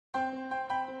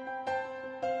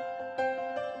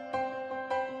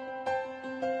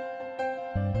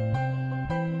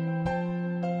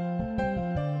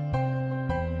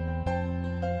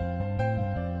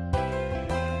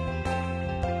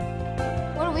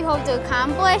we hope to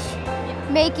accomplish,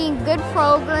 making good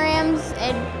programs,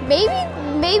 and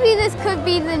maybe this could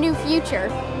be the new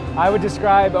future. I would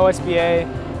describe OSBA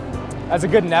as a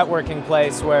good networking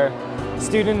place where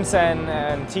students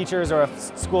and teachers or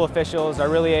school officials are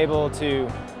really able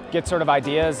to get sort of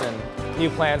ideas and new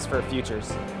plans for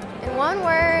futures. In one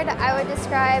word, I would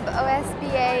describe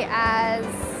OSBA as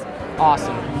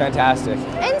awesome, fantastic,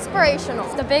 inspirational.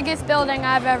 It's the biggest building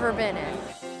I've ever been in.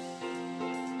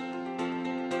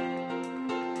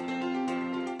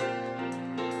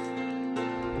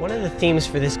 One of the themes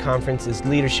for this conference is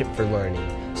Leadership for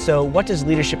Learning. So what does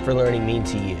Leadership for Learning mean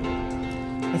to you?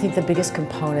 I think the biggest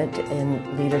component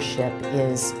in leadership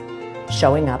is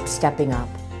showing up, stepping up,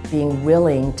 being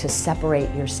willing to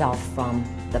separate yourself from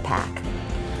the pack.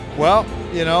 Well,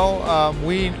 you know,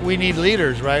 we need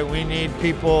leaders, right? We need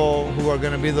people who are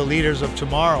going to be the leaders of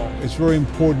tomorrow. It's very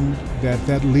important that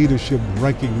that leadership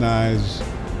recognize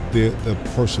the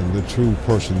person, the true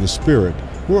person, the spirit.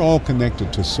 We're all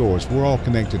connected to Source. We're all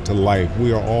connected to life.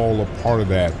 We are all a part of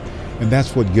that. And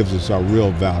that's what gives us our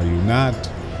real value, not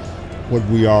what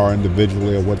we are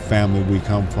individually or what family we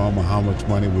come from or how much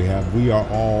money we have. We are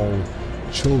all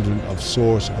children of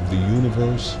Source, of the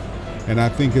universe. And I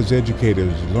think as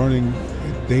educators, learning,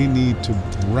 they need to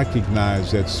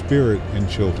recognize that spirit in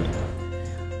children.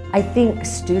 I think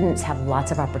students have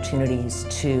lots of opportunities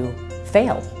to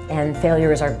fail, and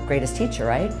failure is our greatest teacher,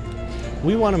 right?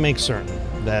 We want to make certain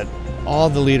that all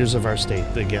the leaders of our state,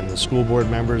 again, the school board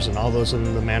members and all those in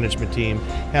the management team,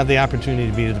 have the opportunity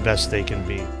to be the best they can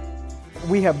be.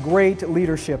 We have great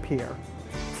leadership here,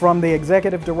 from the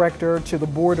executive director to the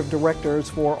board of directors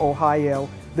for Ohio,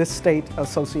 this state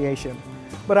association.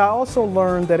 But I also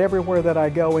learned that everywhere that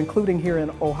I go, including here in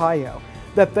Ohio,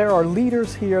 that there are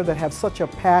leaders here that have such a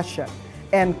passion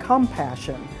and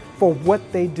compassion for what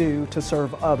they do to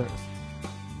serve others.